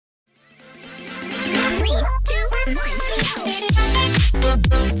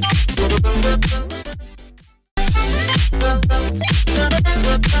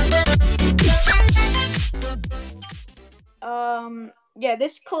Yeah,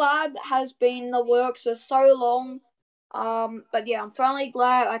 this collab has been in the works for so long. But yeah, I'm finally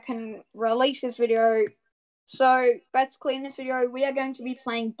glad I can release this video. So basically in this video we are going to be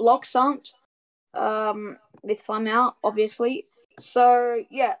playing Blox Hunt. With Slime Out, obviously. So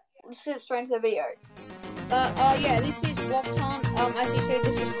yeah, let's get straight into the video. Yeah, this is Blox Hunt. As you see,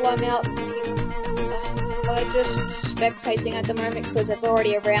 this is Slime Out. We're just spectating at the moment because there's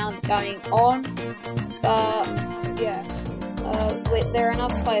already a round going on. But yeah, there are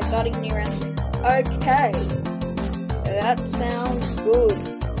enough players starting a new round soon. Okay, that sounds good.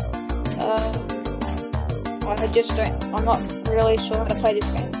 I'm not really sure how to play this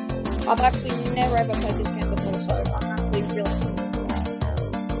game. I've actually never ever played this game before, so I'm actually really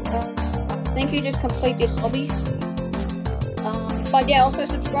I think you just complete this hobby. But yeah, also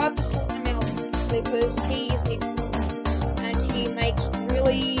subscribe to Slime Mouse because he is and he makes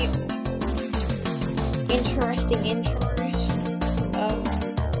really interesting intros.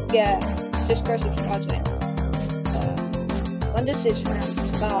 Yeah, just go subscribe to him. When does this round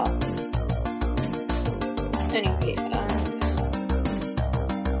start? Anyway,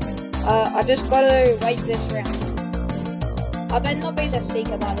 I just gotta wait this round. I better not be the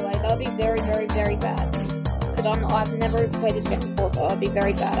Seeker, by the way. That would be very, very, very bad. Because I've never played this game before, so I'd be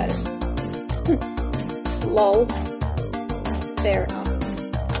very bad at it. Lol. Fair enough.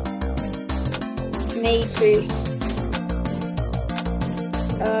 Me too.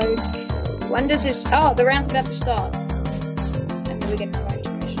 When does this... Oh, the round's about to start. And then we get another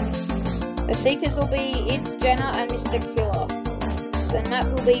intermission. The Seekers will be It's Jenna and Mr. Killer. The map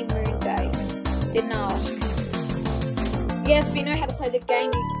will be Moon Base. Didn't ask. Yes, we know how to play the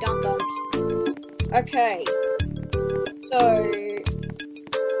game, you dum-dums. Okay. So,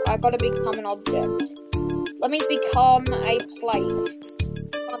 I gotta become an object. Let me become a plate.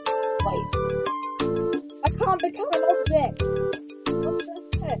 I can't become an object. What the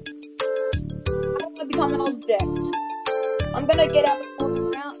heck? How do I become an object? I'm gonna get out before the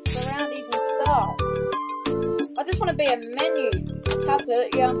round even starts. I just want to be a menu. Tap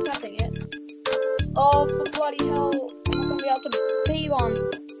it. Yeah, I'm tapping it. Oh, for bloody hell. I'm not going to be able to be one.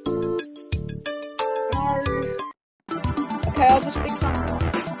 No. Okay, I'll just become one.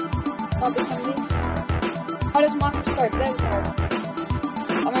 I'll become this. Oh, there's microscope. There we go.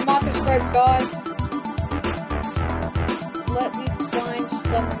 I'm a microscope, guys. Let me find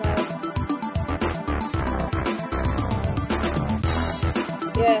somewhere.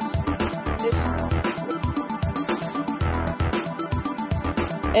 Yes.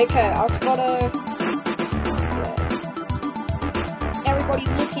 Okay, I've gotta... Yeah. Everybody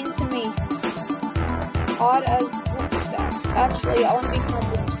look into me. Hide as bookstack. Actually, I want to become a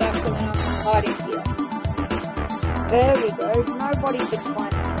bookstack so then I can hide in here. There we go. Nobody should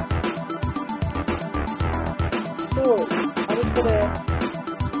find me. Cool. I just gotta...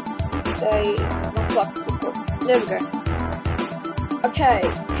 say... not like book. There we go. Okay,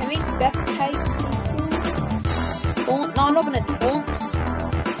 can we spectate people? Taunt? No, I'm not gonna taunt.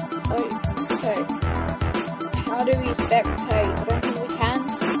 Okay. How do we spectate? I don't think we can.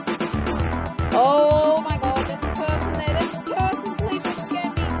 Oh my god, there's a person there. There's a person. Please don't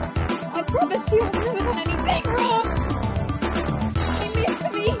scare me. I promise you I've never done anything wrong. He missed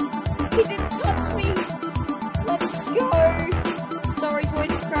me. He didn't touch me. Let's go. Sorry,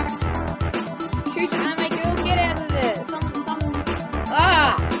 voice crack. Shoot, anime girl, get out of there.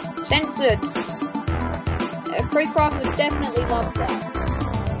 Censored. Creecraft would definitely love that.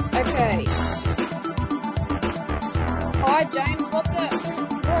 Okay. Hi, James. What the?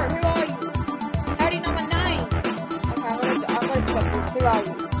 Bro, who are you? How do you know my name? Okay, I'm gonna check this. Who are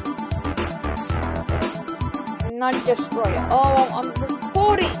you? Nutty Destroyer. Oh, I'm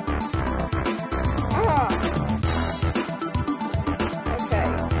recording. Ah.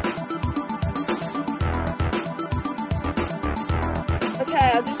 Okay,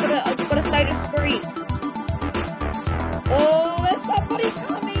 I've just gotta stay discreet. Oh, there's somebody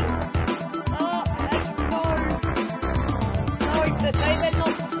coming! Oh, no, they better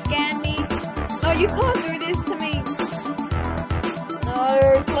not scam me. No, you can't do this to me.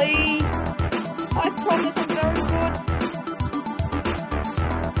 No, please. I promise I'm very good.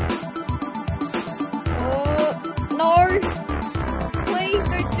 No. Please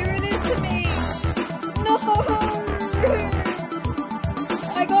don't do this to me. No.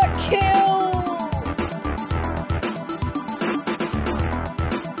 I got killed.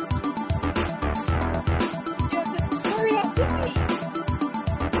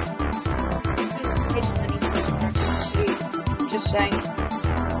 insane.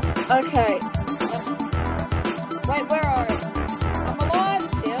 Okay. Wait, where are you? I'm alive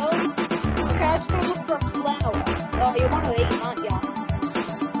still. Okay, I just gotta look for a flower. Oh, you're one of these, aren't you?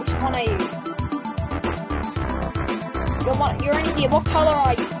 Which one are you? You're in here. What color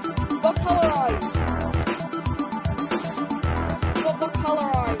are you? What color are you? What color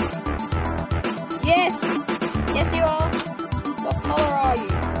are you? Yes! Yes, you are. What color are you?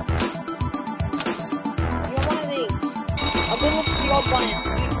 You're one of these. I'll go look for the odd one out.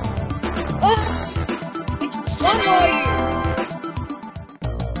 Ah! Which one are you?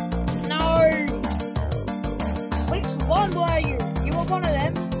 No! Which one were you? You were one of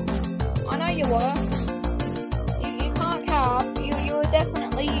them. I know you were. You can't cap. You were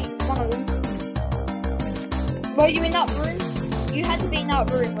definitely one of them. Were you in that room? You had to be in that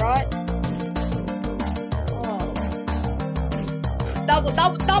room, right? Oh.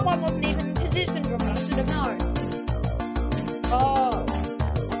 That one wasn't even in position, I should have known. Oh.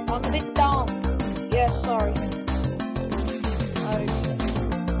 I'm a bit dumb. Yeah, sorry. Okay.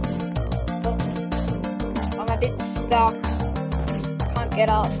 Oh. I'm a bit stuck. Can't get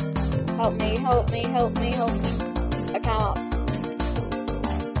up. Help me, help me, help me, help me. I can't.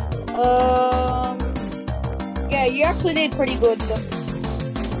 Yeah, you actually did pretty good.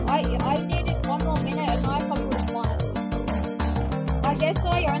 I needed one more minute and I probably would have won. I guess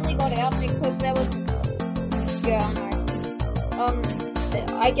I only got out because there was... Yeah, I know.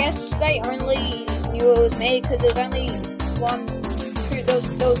 I guess they only knew it was me because there's only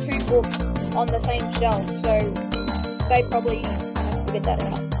there was two books on the same shelf, so they probably figured that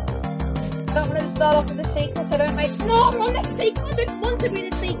out. I don't want to start off with the seeker, so don't make... No, I'm on the seeker! I don't want to be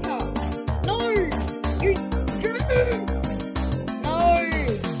the seeker! No! You... No!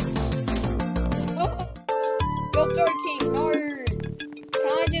 Oh, you're joking, no! Can I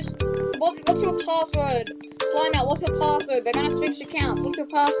just... What's your password? Slime out, what's your password? We're gonna switch accounts. What's your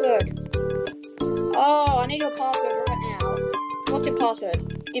password? Oh, I need your password right now. What's your password?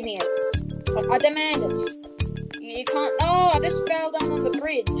 Give me it. I demand it. You can't... Oh, I just fell down on the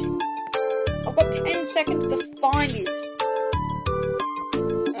bridge. I've got 10 seconds to find you.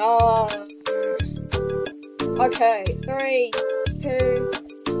 Oh. Okay. 3, 2,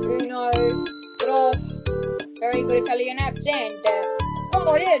 1. Get off. Very good Italian accent.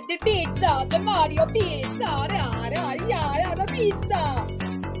 Oh, there's the pizza. The Mario pizza. The pizza.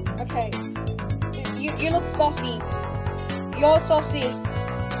 Okay. You look saucy. You're saucy.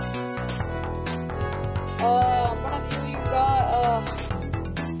 One of you got,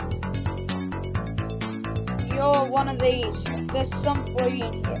 you're one of these. There's somebody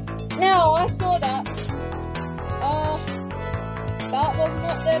in here. No, I saw that. That was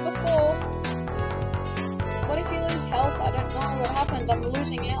not there before. What if you lose health? I don't know what happens. I'm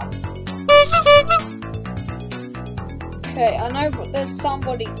losing health. Okay, I know, but there's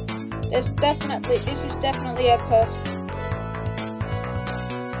somebody. This is definitely a person.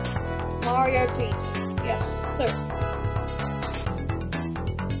 Mario Pizza. Yes, so.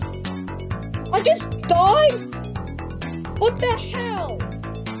 I just died? What the hell?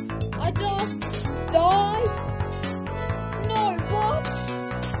 I just died? No, what?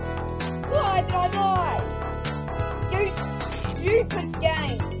 Why did I die? You stupid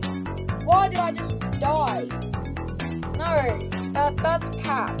game. Why did I just die? No, that's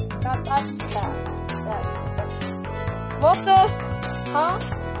cap. That's cap. What the? Huh?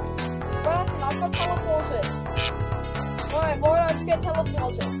 What happened? I got teleported. Why did I just get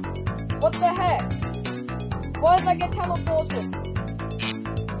teleported? What the heck? Why did I get teleported?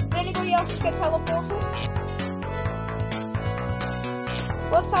 Did anybody else just get teleported?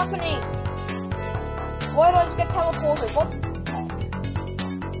 What's happening? Why did I just get teleported? What the heck?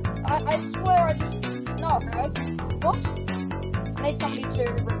 I swear I just... No, what? I need somebody to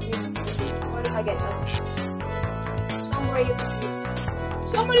review this. Why did I get teleported?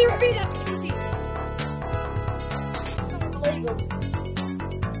 Somebody review that because it's not illegal.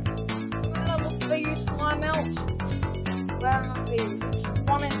 I'm gonna look for you, slime out. Where are you? Which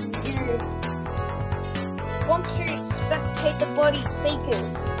one is you? Want to spectate the body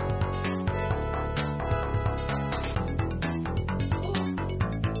seekers?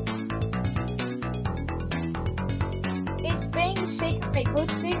 Is being secret a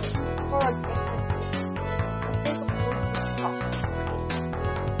good thing or a bad thing? I think it would be us.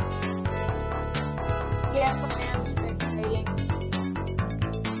 Yes, I am spectating.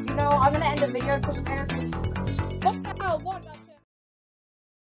 You know, I'm gonna end the video because Americans... What the hell? What?